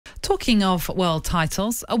Talking of world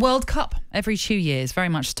titles, a World Cup every 2 years, very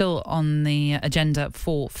much still on the agenda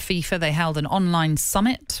for FIFA. They held an online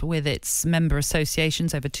summit with its member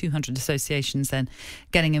associations, over 200 associations then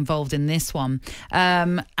getting involved in this one.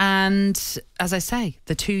 And as I say,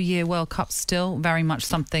 the 2-year World Cup still very much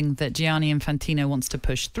something that Gianni Infantino wants to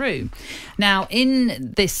push through. Now,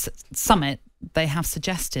 in this summit, they have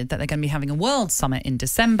suggested that they're going to be having a World Summit in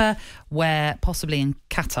December, where possibly in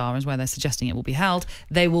Qatar is where they're suggesting it will be held.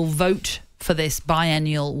 They will vote for this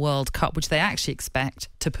biennial World Cup, which they actually expect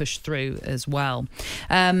to push through as well.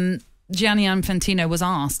 Gianni Infantino was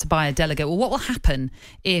asked by a delegate, well, what will happen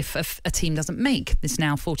if a team doesn't make this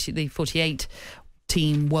now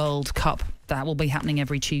 48-team World Cup? That will be happening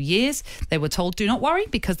every 2 years. They were told, do not worry,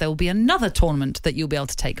 because there will be another tournament that you'll be able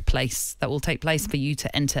to take place for you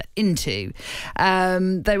to enter into.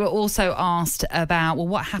 They were also asked about, well,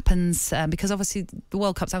 what happens, because obviously the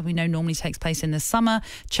World Cup, as we know, normally takes place in the summer,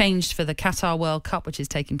 changed for the Qatar World Cup, which is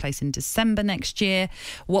taking place in December next year.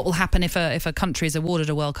 What will happen if a country is awarded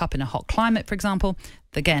a World Cup in a hot climate, for example?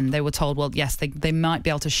 Again, they were told, well, yes, they might be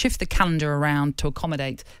able to shift the calendar around to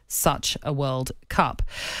accommodate such a World Cup.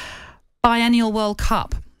 Biennial World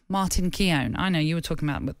Cup, Martin Keown. I know you were talking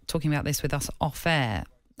about this with us off air.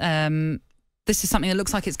 This is something that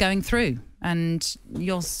looks like it's going through, and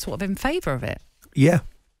you're sort of in favour of it. Yeah,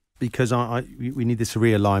 because we need this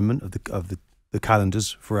realignment of the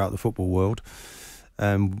calendars throughout the football world.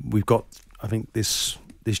 We've got, I think this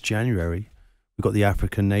January, we've got the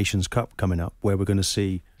African Nations Cup coming up, where we're going to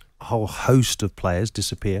see a whole host of players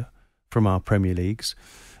disappear from our Premier Leagues.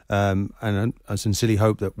 And I sincerely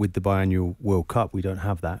hope that with the biannual World Cup, we don't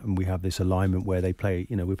have that, and we have this alignment where they play.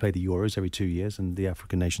 We play the Euros every 2 years, and the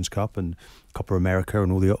African Nations Cup and Copa America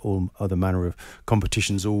and all other manner of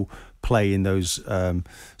competitions all play in those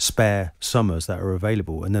spare summers that are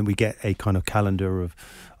available, and then we get a kind of calendar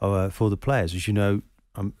of for the players. As you know,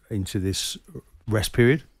 I'm into this rest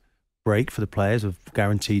period break for the players of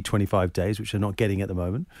guaranteed 25 days, which they're not getting at the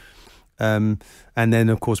moment. And then,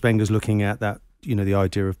 of course, Wenger's looking at that. The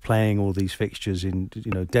idea of playing all these fixtures in,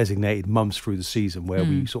 designated months through the season, where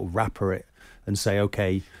we sort of wrapper it and say,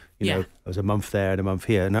 okay, there's a month there and a month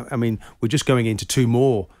here. And I mean, we're just going into two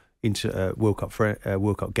more World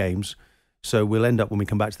Cup games. So we'll end up, when we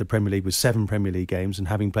come back to the Premier League, with 7 Premier League games and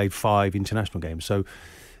having played 5 international games. So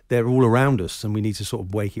they're all around us, and we need to sort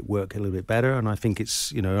of make it work a little bit better. And I think it's,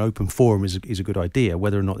 an open forum is a good idea.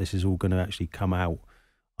 Whether or not this is all going to actually come out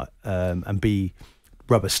and be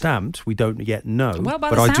rubber stamped, we don't yet know. Well,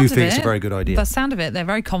 but I do think it's a very good idea. By the sound of it, they're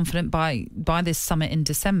very confident by this summit in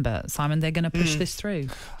December, Simon, they're going to push this through.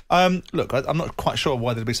 Look, I'm not quite sure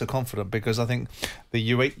why they'd be so confident, because I think the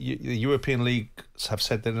European leagues have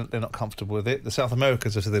said they're not comfortable with it. The South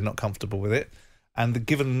Americans have said they're not comfortable with it. And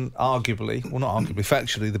given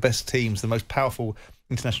factually, the best teams, the most powerful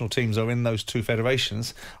international teams are in those two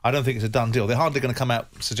federations, I don't think it's a done deal. They're hardly going to come out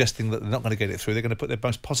suggesting that they're not going to get it through. They're going to put their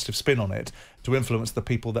most positive spin on it to influence the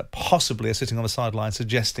people that possibly are sitting on the sideline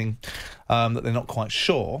suggesting that they're not quite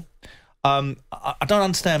sure. I don't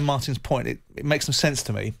understand Martin's point. It makes some sense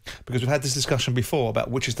to me, because we've had this discussion before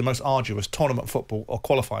about which is the most arduous, tournament football or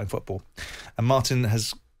qualifying football. And Martin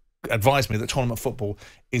has advised me that tournament football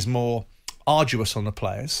is more arduous on the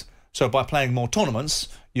players. So by playing more tournaments,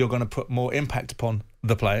 you're going to put more impact upon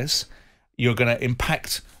the players. You're going to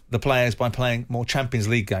impact the players by playing more Champions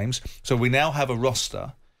League games. So we now have a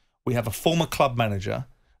roster. We have a former club manager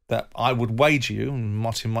that I would wager you, and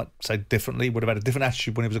Martin might say differently, would have had a different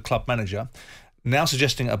attitude when he was a club manager, now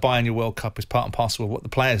suggesting a biannual World Cup is part and parcel of what the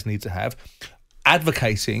players need to have,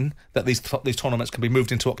 advocating that these tournaments can be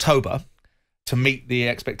moved into October to meet the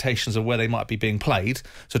expectations of where they might be being played.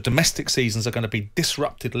 So domestic seasons are going to be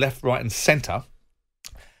disrupted left, right and centre.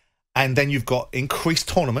 And then you've got increased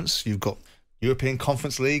tournaments. You've got European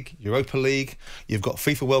Conference League, Europa League. You've got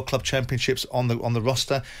FIFA World Club Championships on the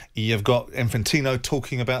roster. You've got Infantino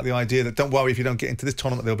talking about the idea that don't worry if you don't get into this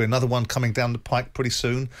tournament, there'll be another one coming down the pike pretty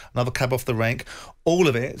soon, another cab off the rank. All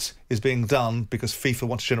of it is being done because FIFA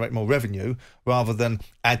wants to generate more revenue rather than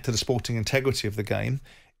add to the sporting integrity of the game.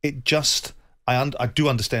 It just... I do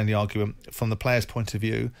understand the argument from the player's point of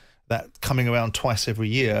view that coming around once every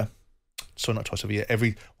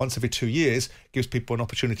 2 years gives people an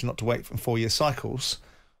opportunity not to wait for 4-year cycles.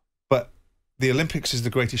 But the Olympics is the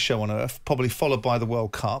greatest show on earth, probably followed by the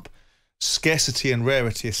World Cup. Scarcity and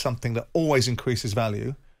rarity is something that always increases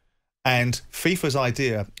value. And FIFA's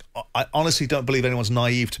idea, I honestly don't believe anyone's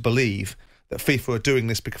naive to believe that FIFA are doing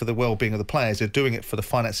this because of the well-being of the players. They're doing it for the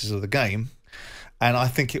finances of the game. And I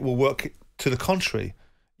think it will work to the contrary.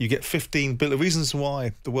 You get 15 billion. The reasons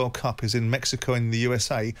why the World Cup is in Mexico and the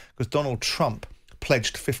USA, because Donald Trump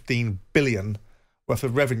pledged 15 billion worth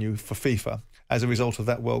of revenue for FIFA as a result of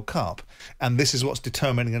that World Cup. And this is what's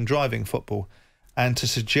determining and driving football. And to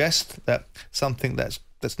suggest that something that's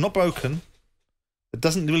not broken, that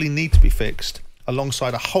doesn't really need to be fixed,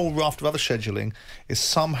 alongside a whole raft of other scheduling, is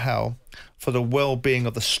somehow for the well-being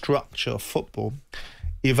of the structure of football,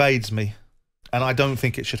 evades me. And I don't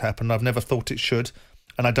think it should happen. I've never thought it should.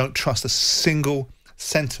 And I don't trust a single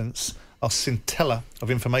sentence or scintilla of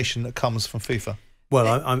information that comes from FIFA. Well,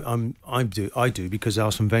 I do because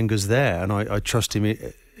Arsene Wenger's there, and I trust him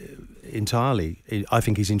entirely. I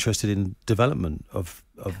think he's interested in development of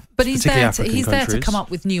but he's particularly there. African He's countries. there to come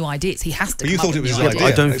up with new ideas. He has to. But you thought it was his idea.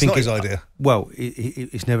 I don't it's think not his idea. Well,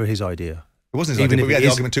 it's never his idea. It wasn't his idea. But we had the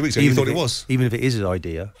argument 2 weeks ago. You thought it was. Even if it is his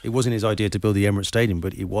idea, it wasn't his idea to build the Emirates Stadium,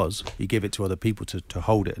 but it was. He gave it to other people to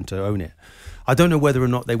hold it and to own it. I don't know whether or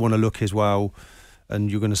not they want to look as well. And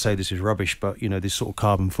you're going to say this is rubbish, but this sort of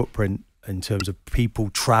carbon footprint in terms of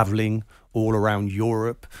people travelling all around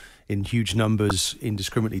Europe in huge numbers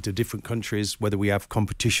indiscriminately to different countries, whether we have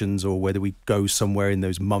competitions or whether we go somewhere in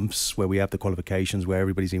those months where we have the qualifications where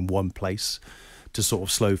everybody's in one place to sort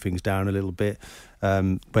of slow things down a little bit,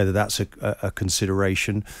 whether that's a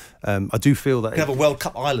consideration. I do feel that... We could have a World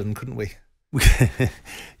Cup island, couldn't we?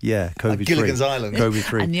 Yeah, COVID-free. Like Gilligan's Island.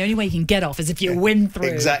 COVID-free. And the only way you can get off is if you win through.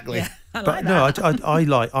 Exactly. Yeah, I But like no, that. I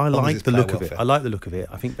like the look of it. welfare. I like the look of it.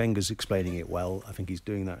 I think Wenger's explaining it well. I think he's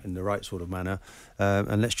doing that in the right sort of manner.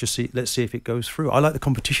 And let's see if it goes through. I like the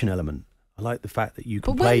competition element. I like the fact that you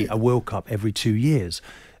can play a World Cup every 2 years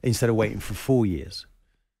instead of waiting for 4 years.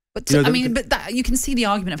 But you can see the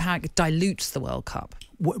argument of how it dilutes the World Cup.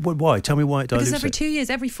 Why? Tell me why it dilutes Because every it. 2 years,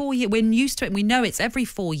 every 4 years, we're used to it. We know it's every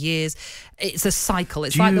 4 years. It's a cycle.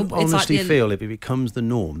 It's Do like you it's honestly like feel if it becomes the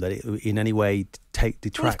norm that it in any way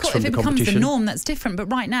detracts well, of course, from the if it becomes competition? the norm, that's different.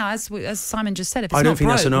 But right now, as Simon just said, if it's I don't not think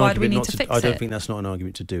broke, that's an why do we argument need not to to. fix I don't it? think that's not an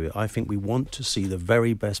argument to do it. I think we want to see the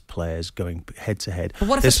very best players going head to head. But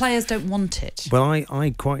what if the players don't want it? Well,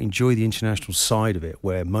 I quite enjoy the international side of it,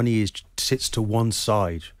 where money sits to one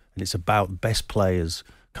side and it's about best players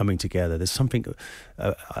coming together. There's something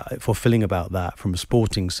fulfilling about that from a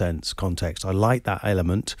sporting sense context. I like that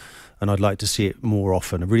element, and I'd like to see it more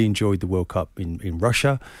often. I really enjoyed the World Cup in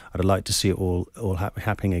Russia, and I'd like to see it all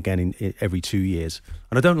happening again in every 2 years.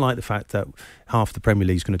 And I don't like the fact that half the Premier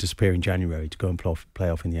League is going to disappear in January to go and play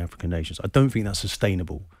off in the African nations. I don't think that's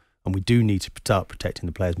sustainable, and we do need to start protecting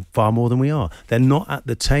the players far more than we are. They're not at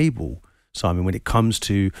the table, Simon, when it comes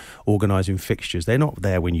to organising fixtures. They're not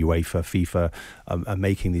there when UEFA, FIFA are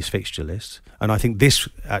making these fixture lists. And I think this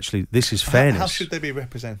is fairness. How should they be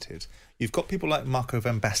represented? You've got people like Marco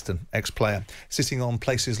van Basten, ex-player, sitting on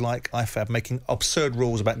places like IFAB, making absurd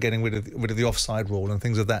rules about getting rid of the offside rule and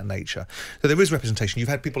things of that nature. So there is representation. You've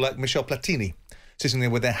had people like Michel Platini sitting there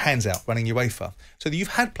with their hands out running UEFA. So you've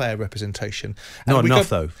had player representation. Not enough,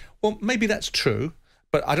 though. Well, maybe that's true.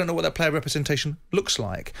 But I don't know what that player representation looks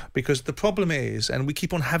like, because the problem is, and we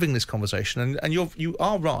keep on having this conversation, and you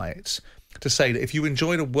are right to say that if you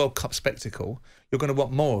enjoyed a World Cup spectacle, you're going to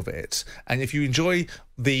want more of it. And if you enjoy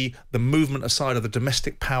the movement aside of the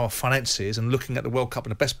domestic power finances and looking at the World Cup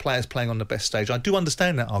and the best players playing on the best stage, I do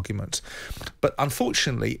understand that argument. But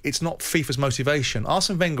unfortunately, it's not FIFA's motivation.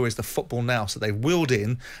 Arsene Wenger is the football nous that they've wheeled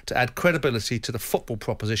in to add credibility to the football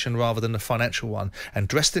proposition rather than the financial one, and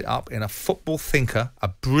dressed it up in a football thinker, a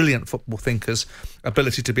brilliant football thinker's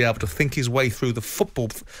ability to be able to think his way through the football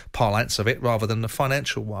parlance of it rather than the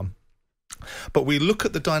financial one. But we look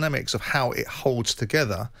at the dynamics of how it holds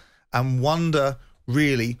together and wonder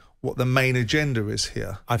really what the main agenda is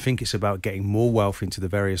here. I think it's about getting more wealth into the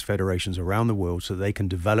various federations around the world so they can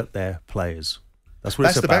develop their players. That's what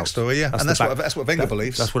it's about. That's the backstory, yeah. That's what Wenger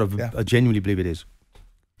believes. That's what I genuinely believe it is.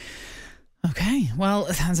 Okay, well,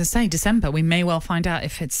 as I say, December, we may well find out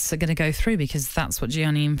if it's going to go through, because that's what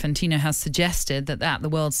Gianni Infantino has suggested, that at the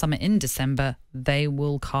World Summit in December, they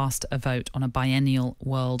will cast a vote on a biennial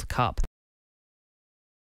World Cup.